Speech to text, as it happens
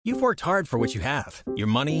You've worked hard for what you have. Your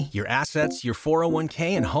money, your assets, your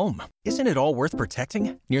 401k, and home. Isn't it all worth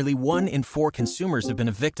protecting? Nearly 1 in 4 consumers have been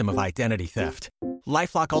a victim of identity theft.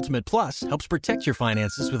 LifeLock Ultimate Plus helps protect your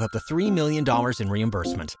finances with up to $3 million in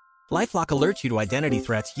reimbursement. LifeLock alerts you to identity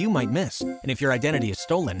threats you might miss. And if your identity is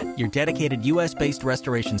stolen, your dedicated U.S.-based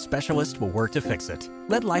restoration specialist will work to fix it.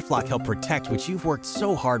 Let LifeLock help protect what you've worked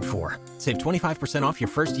so hard for. Save 25% off your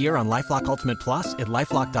first year on LifeLock Ultimate Plus at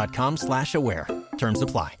LifeLock.com/aware. Terms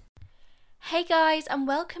apply. Hey guys, and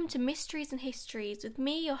welcome to Mysteries and Histories with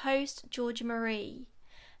me, your host, Georgia Marie.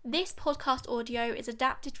 This podcast audio is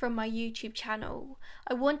adapted from my YouTube channel.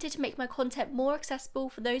 I wanted to make my content more accessible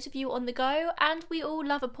for those of you on the go, and we all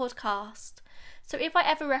love a podcast. So if I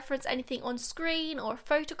ever reference anything on screen or a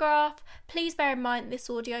photograph, please bear in mind this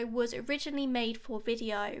audio was originally made for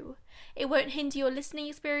video. It won't hinder your listening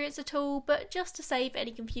experience at all, but just to save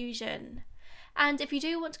any confusion. And if you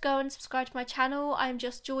do want to go and subscribe to my channel, I'm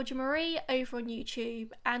just Georgia Marie over on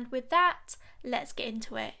YouTube. And with that, let's get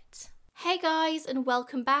into it. Hey guys, and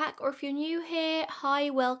welcome back, or if you're new here, hi,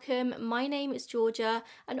 welcome. My name is Georgia,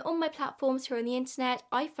 and on my platforms here on the internet,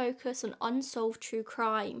 I focus on unsolved true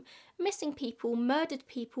crime, missing people, murdered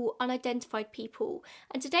people, unidentified people,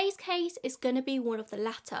 and today's case is going to be one of the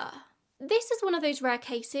latter. This is one of those rare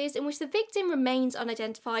cases in which the victim remains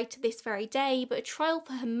unidentified to this very day, but a trial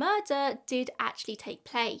for her murder did actually take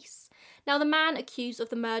place. Now, the man accused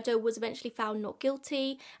of the murder was eventually found not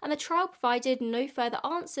guilty, and the trial provided no further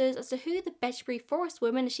answers as to who the Bedgebury Forest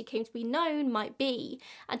woman, as she came to be known, might be,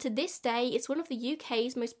 and to this day it's one of the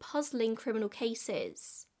UK's most puzzling criminal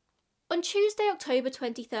cases. On Tuesday, October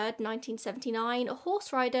 23rd, 1979, a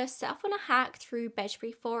horse rider set off on a hike through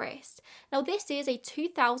Bedgebury Forest. Now, this is a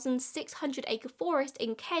 2,600-acre forest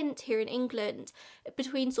in Kent, here in England,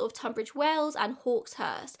 between sort of Tunbridge Wells and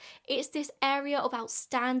Hawkshurst. It's this area of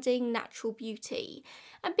outstanding natural beauty.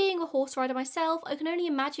 And being a horse rider myself, I can only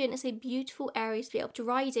imagine it's a beautiful area to be able to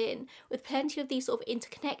ride in, with plenty of these sort of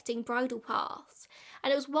interconnecting bridle paths.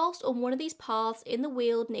 And it was whilst on one of these paths in the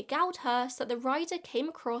Weald near Goudhurst that the rider came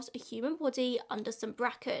across a human body under some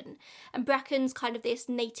bracken. And bracken's kind of this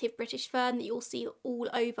native British fern that you'll see all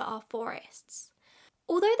over our forests.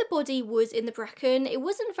 Although the body was in the bracken, it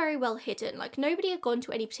wasn't very well hidden. Like, nobody had gone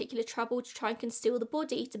to any particular trouble to try and conceal the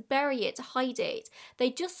body, to bury it, to hide it.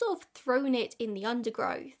 They'd just sort of thrown it in the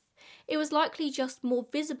undergrowth. It was likely just more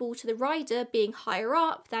visible to the rider being higher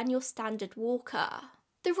up than your standard walker.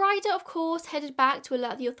 The rider, of course, headed back to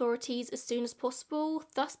alert the authorities as soon as possible,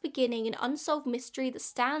 thus beginning an unsolved mystery that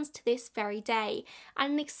stands to this very day,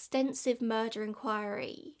 and an extensive murder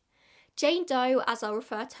inquiry. Jane Doe, as I'll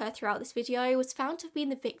refer to her throughout this video, was found to have been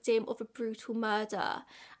the victim of a brutal murder,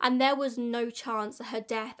 and there was no chance that her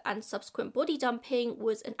death and subsequent body dumping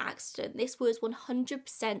was an accident. This was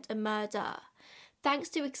 100% a murder. Thanks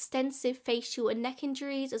to extensive facial and neck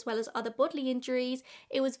injuries as well as other bodily injuries,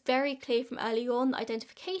 it was very clear from early on that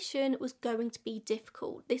identification was going to be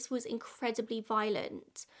difficult. This was incredibly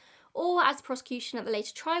violent. Or, as the prosecution at the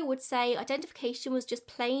later trial would say, identification was just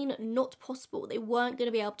plain not possible. They weren't going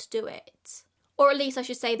to be able to do it. Or at least I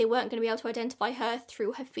should say they weren't going to be able to identify her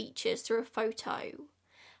through her features, through a photo.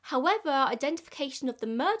 However, identification of the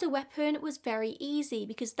murder weapon was very easy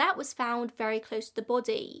because that was found very close to the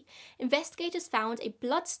body. Investigators found a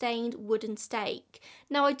blood-stained wooden stake.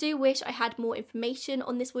 Now, I do wish I had more information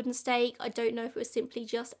on this wooden stake. I don't know if it was simply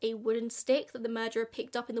just a wooden stick that the murderer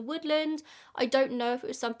picked up in the woodland. I don't know if it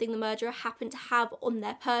was something the murderer happened to have on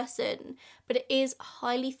their person, but it is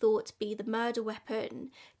highly thought to be the murder weapon.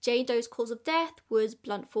 Jane Doe's cause of death was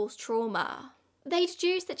blunt force trauma. They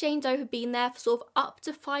deduced that Jane Doe had been there for sort of up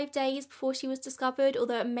to 5 days before she was discovered,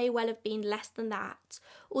 although it may well have been less than that.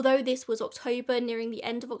 Although this was October, nearing the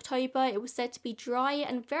end of October, it was said to be dry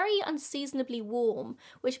and very unseasonably warm,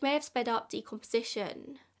 which may have sped up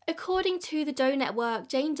decomposition. According to the Doe Network,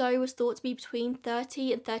 Jane Doe was thought to be between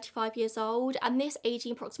 30 and 35 years old, and this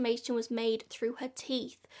aging approximation was made through her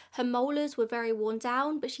teeth. Her molars were very worn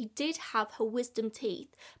down, but she did have her wisdom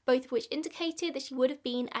teeth, both of which indicated that she would have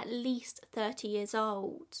been at least 30 years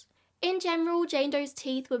old. In general, Jane Doe's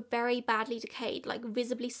teeth were very badly decayed, like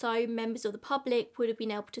visibly so members of the public would have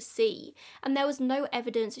been able to see, and there was no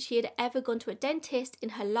evidence that she had ever gone to a dentist in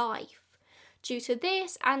her life. Due to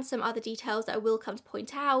this, and some other details that I will come to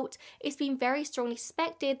point out, it's been very strongly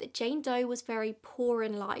suspected that Jane Doe was very poor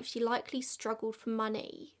in life. She likely struggled for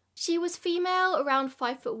money. She was female, around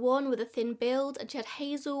 5'1", with a thin build, and she had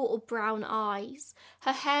hazel or brown eyes.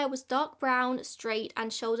 Her hair was dark brown, straight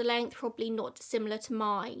and shoulder length, probably not dissimilar to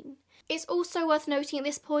mine. It's also worth noting at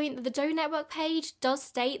this point that the Doe Network page does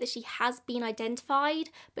state that she has been identified,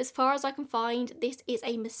 but as far as I can find, this is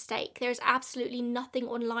a mistake. There is absolutely nothing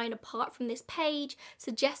online apart from this page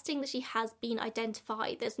suggesting that she has been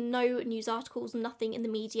identified. There's no news articles, nothing in the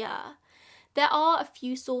media. There are a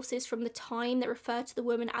few sources from the time that refer to the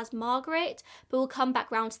woman as Margaret, but we'll come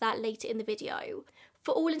back round to that later in the video.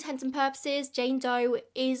 For all intents and purposes, Jane Doe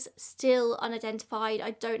is still unidentified.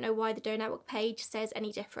 I don't know why the Doe Network page says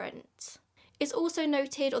any different. It's also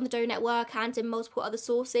noted on the Doe Network and in multiple other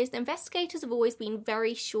sources that investigators have always been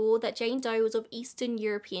very sure that Jane Doe was of Eastern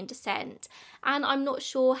European descent. And I'm not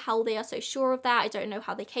sure how they are so sure of that. I don't know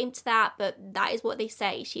how they came to that, but that is what they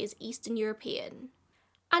say. She is Eastern European.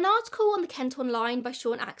 An article on the Kent Online by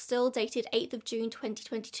Sean Axtell, dated 8th of June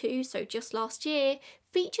 2022, so just last year,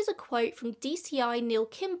 features a quote from DCI Neil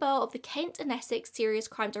Kimber of the Kent and Essex Serious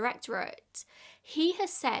Crime Directorate. He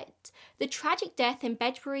has said, "The tragic death in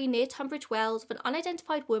Bedgebury near Tunbridge Wells of an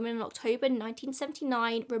unidentified woman in October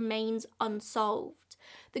 1979 remains unsolved.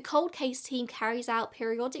 The cold case team carries out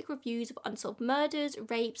periodic reviews of unsolved murders,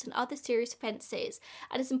 rapes and other serious offences,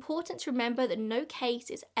 and it's important to remember that no case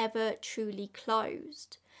is ever truly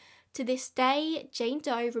closed." To this day, Jane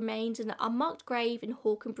Doe remains in an unmarked grave in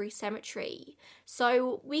Hawkenbury Cemetery,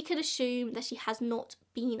 so we can assume that she has not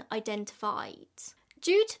been identified.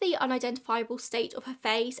 Due to the unidentifiable state of her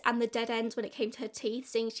face and the dead ends when it came to her teeth,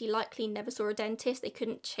 seeing she likely never saw a dentist, they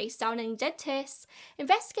couldn't chase down any dentists,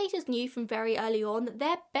 investigators knew from very early on that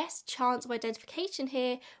their best chance of identification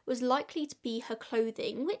here was likely to be her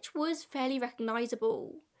clothing, which was fairly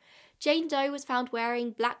recognisable. Jane Doe was found wearing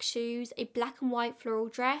black shoes, a black and white floral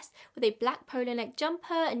dress with a black polo neck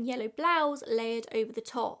jumper and yellow blouse layered over the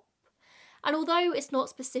top. And although it's not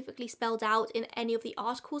specifically spelled out in any of the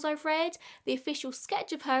articles I've read, the official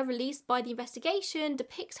sketch of her released by the investigation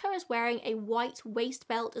depicts her as wearing a white waist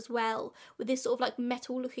belt as well, with this sort of like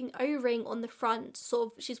metal looking O-ring on the front,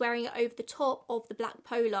 she's wearing it over the top of the black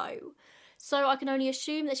polo. So I can only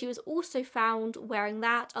assume that she was also found wearing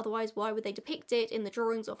that, otherwise why would they depict it in the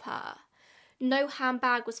drawings of her? No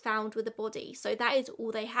handbag was found with the body, so that is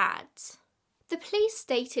all they had. The police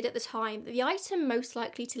stated at the time that the item most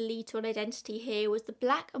likely to lead to an identity here was the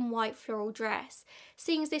black and white floral dress,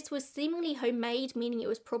 seeing as this was seemingly homemade, meaning it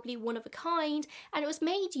was probably one of a kind, and it was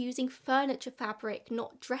made using furniture fabric,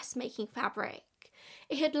 not dressmaking fabric.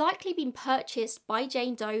 It had likely been purchased by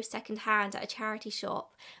Jane Doe second-hand at a charity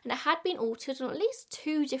shop, and it had been altered on at least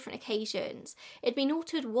 2 different occasions. It had been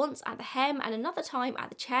altered once at the hem and another time at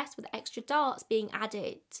the chest, with extra darts being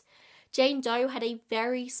added. Jane Doe had a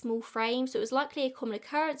very small frame, so it was likely a common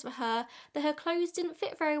occurrence for her that her clothes didn't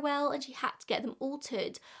fit very well and she had to get them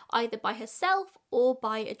altered, either by herself or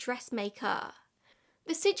by a dressmaker.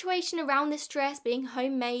 The situation around this dress being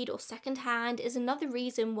homemade or second-hand is another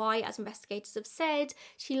reason why, as investigators have said,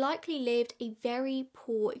 she likely lived a very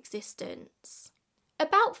poor existence.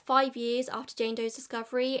 About 5 years after Jane Doe's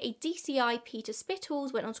discovery, a DCI Peter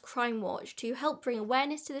Spittles went onto Crime Watch to help bring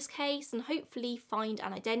awareness to this case and hopefully find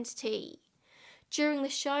an identity. During the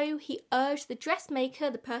show, he urged the dressmaker,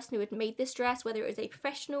 the person who had made this dress, whether it was a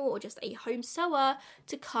professional or just a home sewer,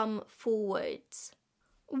 to come forward.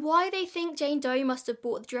 Why they think Jane Doe must have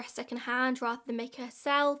bought the dress second-hand rather than make it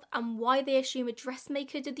herself, and why they assume a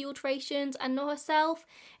dressmaker did the alterations and not herself,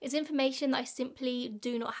 is information that I simply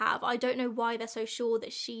do not have. I don't know why they're so sure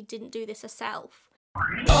that she didn't do this herself.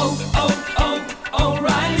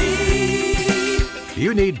 O'Reilly!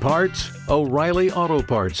 You need parts? O'Reilly Auto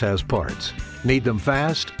Parts has parts. Need them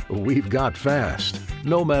fast? We've got fast.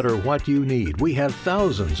 No matter what you need, we have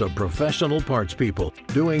thousands of professional parts people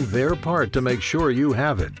doing their part to make sure you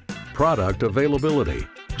have it. Product availability.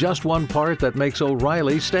 Just one part that makes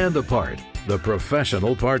O'Reilly stand apart. The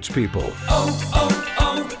professional parts people.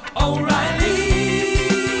 O'Reilly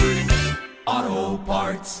Auto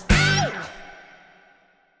Parts.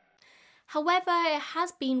 However, it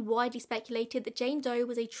has been widely speculated that Jane Doe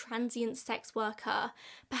was a transient sex worker.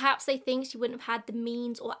 Perhaps they think she wouldn't have had the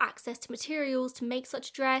means or access to materials to make such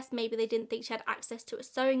a dress. Maybe they didn't think she had access to a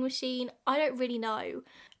sewing machine. I don't really know.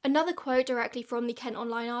 Another quote directly from the Kent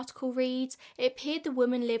Online article reads, "It appeared the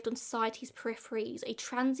woman lived on society's peripheries, a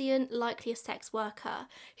transient, likely a sex worker,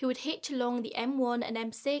 who would hitch along the M1 and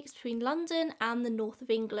M6 between London and the north of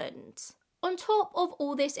England." On top of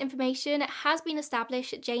all this information, it has been established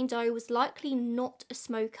that Jane Doe was likely not a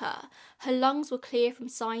smoker. Her lungs were clear from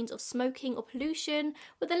signs of smoking or pollution,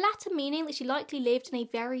 with the latter meaning that she likely lived in a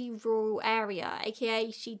very rural area, aka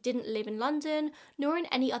she didn't live in London, nor in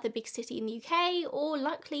any other big city in the UK, or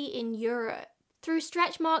likely in Europe. Through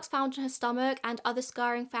stretch marks found in her stomach and other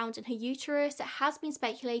scarring found in her uterus, it has been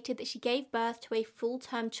speculated that she gave birth to a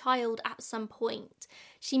full-term child at some point.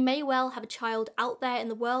 She may well have a child out there in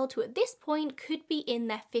the world who at this point could be in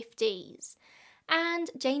their 50s. And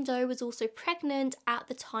Jane Doe was also pregnant at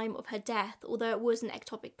the time of her death, although it was an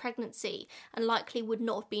ectopic pregnancy and likely would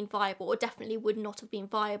not have been viable, or definitely would not have been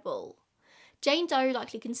viable. Jane Doe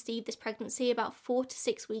likely conceived this pregnancy about 4 to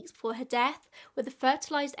 6 weeks before her death, with the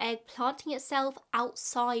fertilised egg planting itself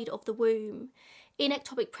outside of the womb. In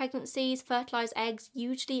ectopic pregnancies, fertilised eggs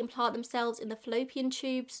usually implant themselves in the fallopian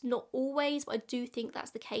tubes, not always, but I do think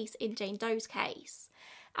that's the case in Jane Doe's case.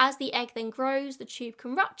 As the egg then grows, the tube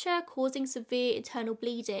can rupture, causing severe internal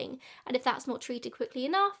bleeding, and if that's not treated quickly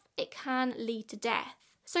enough, it can lead to death.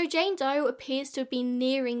 So Jane Doe appears to have been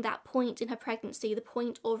nearing that point in her pregnancy, the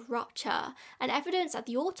point of rupture, and evidence at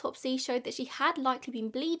the autopsy showed that she had likely been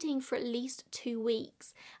bleeding for at least 2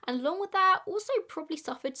 weeks, and along with that also probably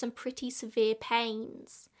suffered some pretty severe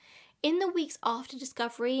pains. In the weeks after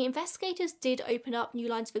discovery, investigators did open up new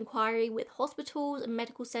lines of inquiry with hospitals and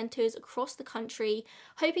medical centres across the country,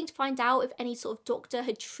 hoping to find out if any sort of doctor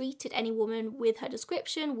had treated any woman with her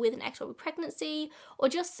description with an ectopic pregnancy or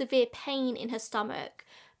just severe pain in her stomach.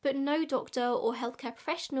 But no doctor or healthcare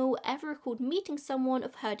professional ever recalled meeting someone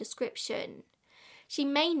of her description. She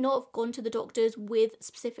may not have gone to the doctors with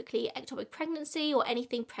specifically ectopic pregnancy or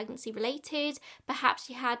anything pregnancy related. Perhaps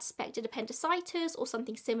she had suspected appendicitis or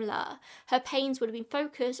something similar. Her pains would have been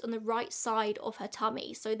focused on the right side of her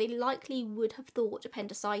tummy, so they likely would have thought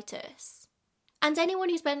appendicitis. And anyone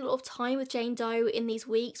who spent a lot of time with Jane Doe in these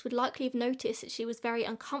weeks would likely have noticed that she was very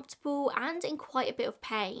uncomfortable and in quite a bit of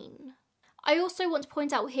pain. I also want to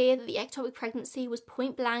point out here that the ectopic pregnancy was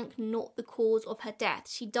point blank not the cause of her death.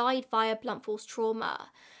 She died via blunt force trauma.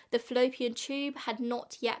 The fallopian tube had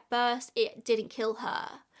not yet burst, it didn't kill her.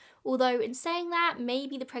 Although in saying that,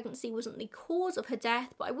 maybe the pregnancy wasn't the cause of her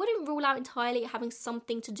death, but I wouldn't rule out entirely having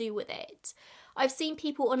something to do with it. I've seen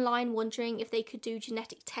people online wondering if they could do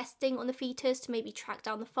genetic testing on the fetus to maybe track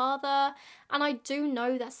down the father, and I do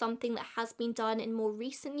know that's something that has been done in more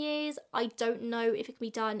recent years. I don't know if it can be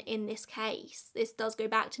done in this case. This does go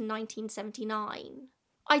back to 1979.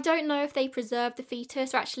 I don't know if they preserved the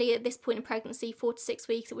fetus, or actually at this point in pregnancy, 4 to 6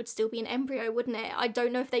 weeks, it would still be an embryo, wouldn't it? I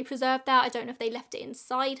don't know if they preserved that. I don't know if they left it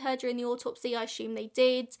inside her during the autopsy. I assume they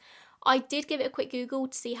did. I did give it a quick Google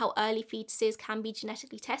to see how early fetuses can be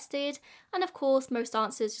genetically tested, and of course most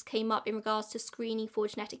answers just came up in regards to screening for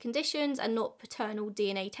genetic conditions and not paternal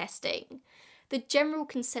DNA testing. The general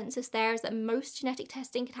consensus there is that most genetic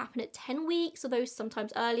testing can happen at 10 weeks, although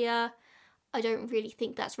sometimes earlier. I don't really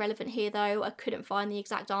think that's relevant here though. I couldn't find the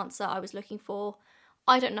exact answer I was looking for.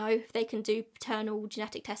 I don't know if they can do paternal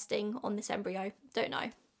genetic testing on this embryo. Don't know.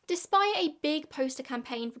 Despite a big poster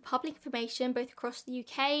campaign for public information both across the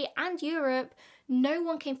UK and Europe, no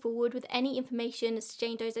one came forward with any information as to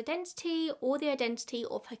Jane Doe's identity or the identity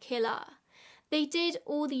of her killer. They did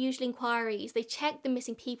all the usual inquiries. They checked the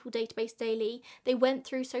missing people database daily. They went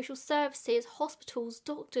through social services, hospitals,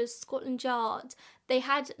 doctors, Scotland Yard. They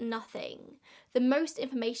had nothing. The most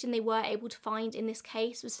information they were able to find in this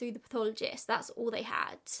case was through the pathologist. That's all they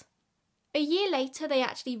had. A year later, they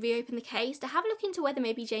actually reopened the case to have a look into whether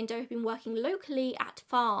maybe Jane Doe had been working locally at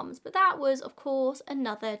farms, but that was, of course,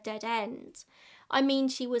 another dead end. I mean,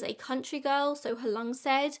 she was a country girl, so her lungs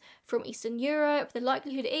said, from Eastern Europe. The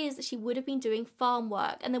likelihood is that she would have been doing farm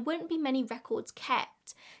work, and there wouldn't be many records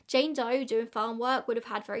kept. Jane Doe doing farm work would have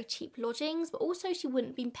had very cheap lodgings, but also she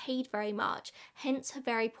wouldn't have been paid very much, hence her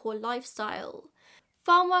very poor lifestyle.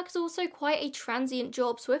 Farm work is also quite a transient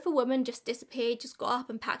job, so if a woman just disappeared, just got up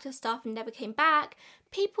and packed her stuff and never came back,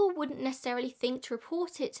 people wouldn't necessarily think to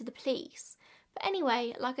report it to the police. But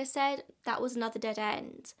anyway, like I said, that was another dead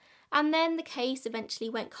end. And then the case eventually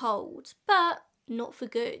went cold, but not for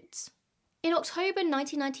good. In October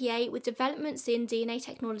 1998, with developments in DNA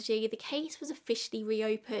technology, the case was officially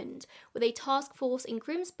reopened, with a task force in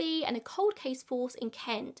Grimsby and a cold case force in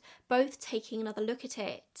Kent, both taking another look at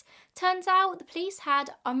it. Turns out the police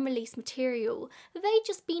had unreleased material that they'd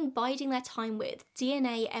just been biding their time with,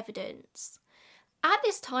 DNA evidence. At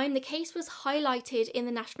this time, the case was highlighted in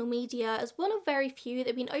the national media as one of very few that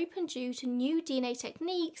had been opened due to new DNA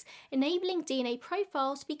techniques enabling DNA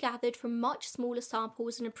profiles to be gathered from much smaller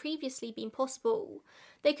samples than had previously been possible.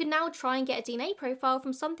 They could now try and get a DNA profile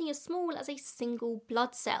from something as small as a single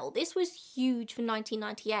blood cell. This was huge for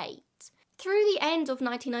 1998. Through the end of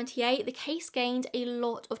 1998, the case gained a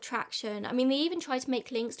lot of traction. I mean, they even tried to make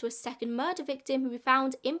links to a second murder victim who we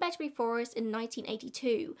found in Bedgebury Forest in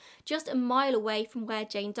 1982, just a mile away from where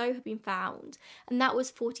Jane Doe had been found, and that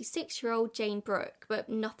was 46-year-old Jane Brooke, but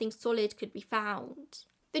nothing solid could be found.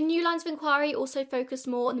 The new lines of inquiry also focused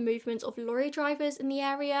more on the movements of lorry drivers in the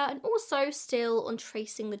area and also still on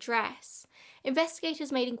tracing the dress.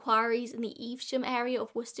 Investigators made inquiries in the Evesham area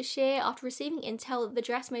of Worcestershire after receiving intel that the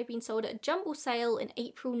dress may have been sold at a jumble sale in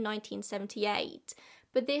April 1978.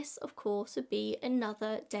 But this, of course, would be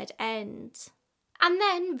another dead end. And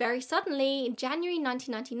then, very suddenly, in January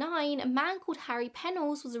 1999, a man called Harry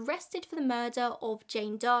Pennells was arrested for the murder of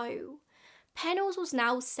Jane Doe. Pennells was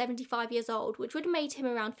now 75 years old, which would have made him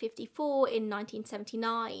around 54 in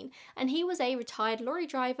 1979, and he was a retired lorry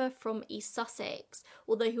driver from East Sussex.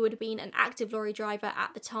 Although he would have been an active lorry driver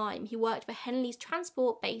at the time, he worked for Henley's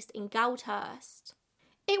Transport based in Goldhurst.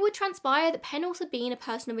 It would transpire that Pennells had been a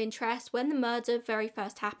person of interest when the murder very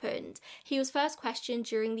first happened. He was first questioned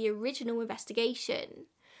during the original investigation.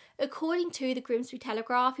 According to the Grimsby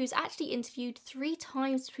Telegraph, he was actually interviewed 3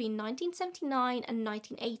 times between 1979 and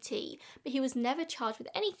 1980, but he was never charged with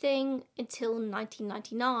anything until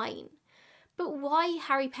 1999. But why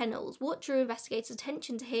Harry Pennells? What drew investigators'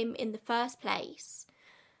 attention to him in the first place?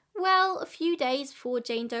 Well, a few days before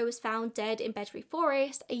Jane Doe was found dead in Bedgebury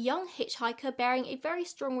Forest, a young hitchhiker bearing a very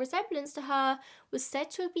strong resemblance to her was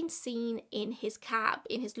said to have been seen in his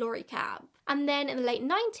lorry cab. And then in the late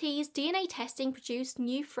 90s, DNA testing produced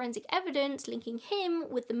new forensic evidence linking him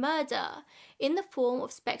with the murder, in the form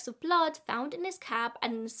of specks of blood found in his cab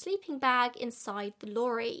and in a sleeping bag inside the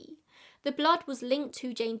lorry. The blood was linked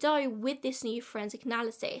to Jane Doe with this new forensic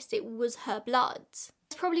analysis. It was her blood.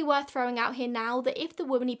 It's probably worth throwing out here now that if the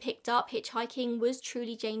woman he picked up hitchhiking was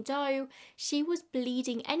truly Jane Doe, she was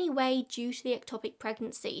bleeding anyway due to the ectopic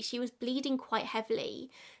pregnancy. She was bleeding quite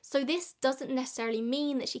heavily. So this doesn't necessarily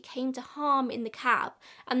mean that she came to harm in the cab,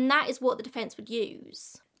 and that is what the defence would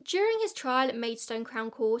use. During his trial at Maidstone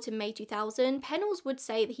Crown Court in May 2000, Pennells would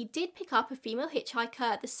say that he did pick up a female hitchhiker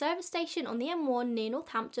at the service station on the M1 near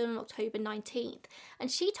Northampton on October 19th,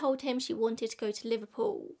 and she told him she wanted to go to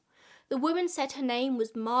Liverpool. The woman said her name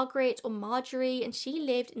was Margaret or Marjorie, and she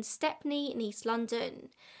lived in Stepney in East London.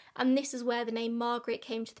 And this is where the name Margaret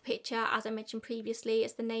came to the picture, as I mentioned previously.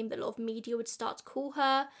 It's the name that a lot of media would start to call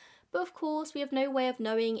her. But of course, we have no way of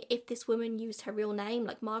knowing if this woman used her real name,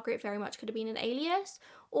 like Margaret very much could have been an alias,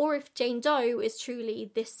 or if Jane Doe is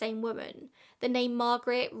truly this same woman. The name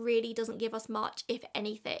Margaret really doesn't give us much, if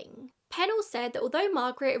anything. Pennells said that although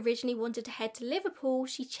Margaret originally wanted to head to Liverpool,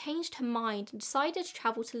 she changed her mind and decided to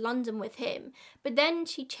travel to London with him. But then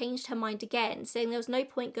she changed her mind again, saying there was no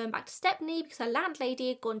point going back to Stepney because her landlady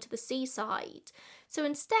had gone to the seaside. So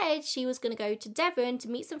instead, she was going to go to Devon to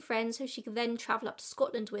meet some friends so she could then travel up to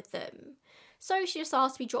Scotland with them. So she just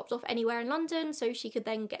asked to be dropped off anywhere in London so she could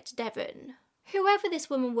then get to Devon. Whoever this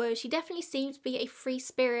woman was, she definitely seemed to be a free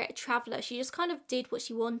spirit, a traveller. She just kind of did what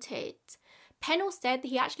she wanted. Pennells said that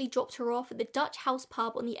he actually dropped her off at the Dutch House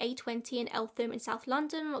pub on the A20 in Eltham in South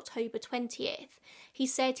London on October 20th. He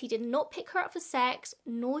said he did not pick her up for sex,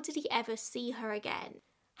 nor did he ever see her again.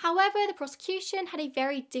 However, the prosecution had a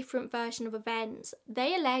very different version of events.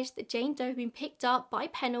 They alleged that Jane Doe had been picked up by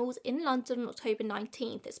Pennells in London on October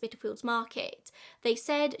 19th at Spitalfields Market. They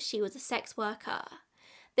said she was a sex worker.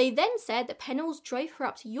 They then said that Pennells drove her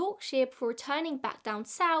up to Yorkshire before returning back down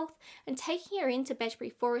south and taking her into Bedgebury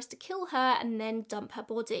Forest to kill her and then dump her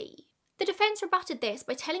body. The defence rebutted this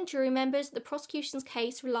by telling jury members that the prosecution's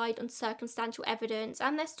case relied on circumstantial evidence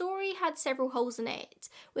and their story had several holes in it,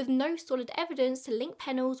 with no solid evidence to link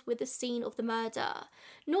Pennells with the scene of the murder.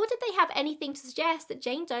 Nor did they have anything to suggest that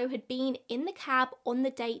Jane Doe had been in the cab on the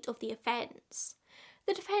date of the offence.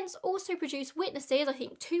 The defence also produced witnesses, I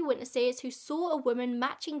think 2 witnesses, who saw a woman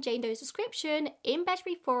matching Jane Doe's description in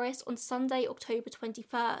Bedgebury Forest on Sunday, October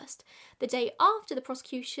 21st, the day after the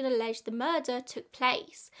prosecution alleged the murder took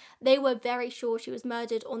place. They were very sure she was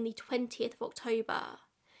murdered on the 20th of October.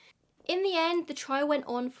 In the end, the trial went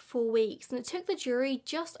on for 4 weeks, and it took the jury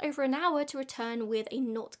just over an hour to return with a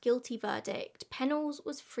not guilty verdict. Pennells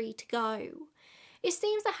was free to go. It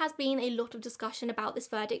seems there has been a lot of discussion about this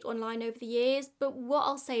verdict online over the years, but what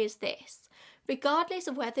I'll say is this. Regardless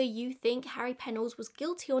of whether you think Harry Pennells was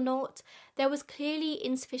guilty or not, there was clearly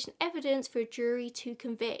insufficient evidence for a jury to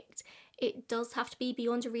convict. It does have to be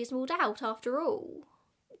beyond a reasonable doubt after all.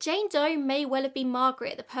 Jane Doe may well have been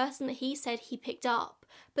Margaret, the person that he said he picked up,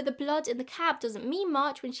 but the blood in the cab doesn't mean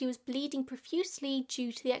much when she was bleeding profusely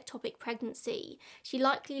due to the ectopic pregnancy. She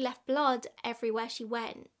likely left blood everywhere she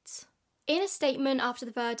went. In a statement after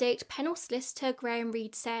the verdict, Pennells' solicitor Graham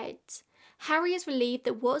Reid said, Harry is relieved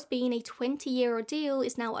that what's been a 20-year ordeal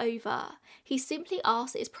is now over. He simply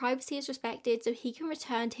asks that his privacy is respected so he can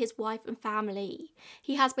return to his wife and family.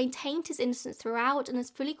 He has maintained his innocence throughout and has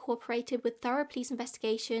fully cooperated with thorough police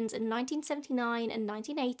investigations in 1979 and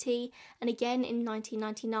 1980 and again in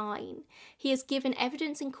 1999. He has given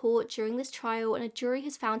evidence in court during this trial and a jury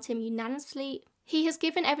has found him unanimously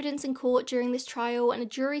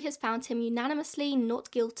not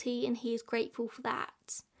guilty, and he is grateful for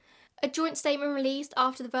that. A joint statement released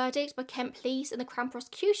after the verdict by Kent Police and the Crown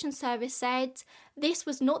Prosecution Service said, "This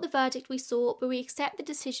was not the verdict we sought, but we accept the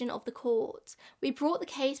decision of the court. We brought the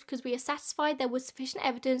case because we are satisfied there was sufficient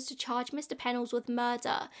evidence to charge Mr. Pennells with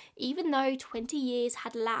murder, even though 20 years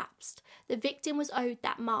had elapsed. The victim was owed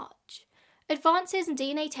that much." Advances in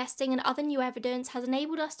DNA testing and other new evidence has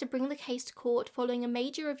enabled us to bring the case to court following a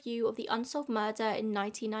major review of the unsolved murder in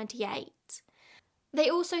 1998. They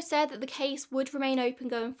also said that the case would remain open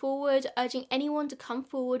going forward, urging anyone to come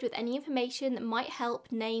forward with any information that might help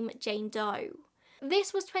name Jane Doe.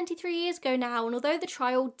 This was 23 years ago now, and although the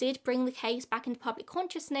trial did bring the case back into public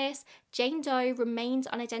consciousness, Jane Doe remains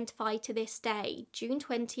unidentified to this day, June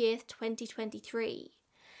 20th, 2023.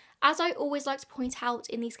 As I always like to point out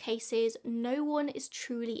in these cases, no one is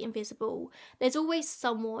truly invisible. There's always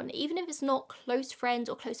someone, even if it's not close friends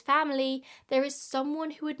or close family, there is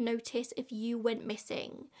someone who would notice if you went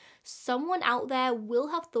missing. Someone out there will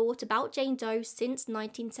have thought about Jane Doe since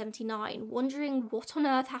 1979, wondering what on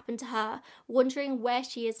earth happened to her, wondering where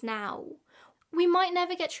she is now. We might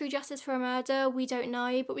never get true justice for a murder, we don't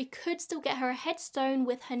know, but we could still get her a headstone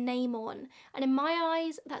with her name on, and in my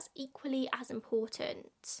eyes, that's equally as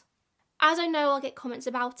important. As I know I'll get comments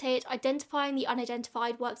about it, identifying the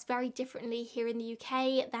unidentified works very differently here in the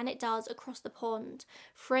UK than it does across the pond.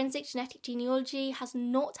 Forensic genetic genealogy has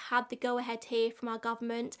not had the go-ahead here from our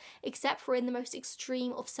government, except for in the most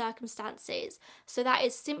extreme of circumstances, so that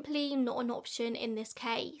is simply not an option in this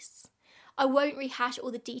case. I won't rehash all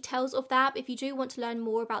the details of that, but if you do want to learn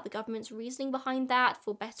more about the government's reasoning behind that,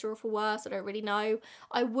 for better or for worse, I don't really know,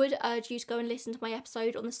 I would urge you to go and listen to my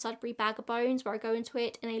episode on the Sudbury Bag of Bones, where I go into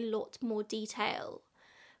it in a lot more detail.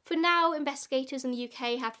 For now, investigators in the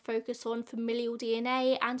UK have to focus on familial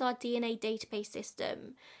DNA and our DNA database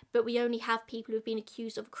system, but we only have people who've been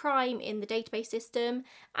accused of a crime in the database system,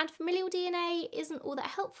 and familial DNA isn't all that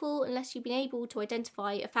helpful unless you've been able to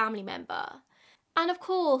identify a family member. And of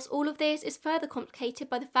course, all of this is further complicated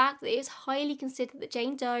by the fact that it is highly considered that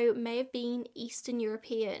Jane Doe may have been Eastern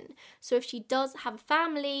European. So if she does have a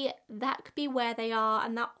family, that could be where they are,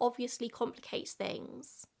 and that obviously complicates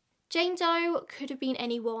things. Jane Doe could have been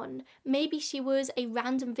anyone. Maybe she was a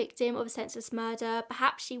random victim of a senseless murder.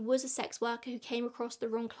 Perhaps she was a sex worker who came across the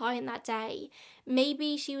wrong client that day.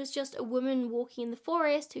 Maybe she was just a woman walking in the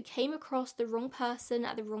forest who came across the wrong person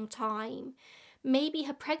at the wrong time. Maybe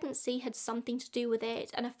her pregnancy had something to do with it,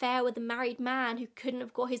 an affair with a married man who couldn't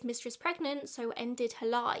have got his mistress pregnant, so ended her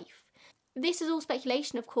life. This is all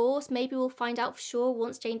speculation, of course. Maybe we'll find out for sure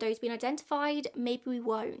once Jane Doe's been identified, maybe we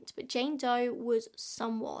won't, but Jane Doe was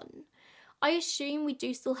someone. I assume we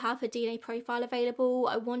do still have her DNA profile available.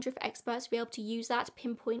 I wonder if experts will be able to use that to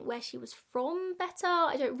pinpoint where she was from better.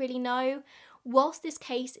 I don't really know. Whilst this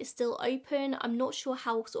case is still open, I'm not sure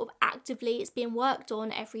how sort of actively it's being worked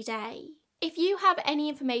on every day. If you have any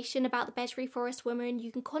information about the Bedgebury Forest woman,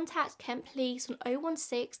 you can contact Kent Police on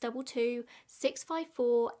 01622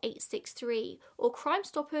 654 863 or Crime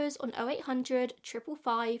Stoppers on 0800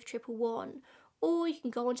 555 111, or you can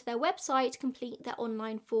go onto their website to complete their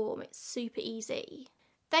online form. It's super easy.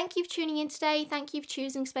 Thank you for tuning in today. Thank you for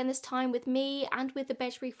choosing to spend this time with me and with the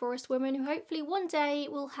Bedgebury Forest woman, who hopefully one day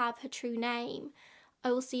will have her true name. I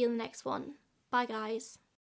will see you in the next one. Bye guys.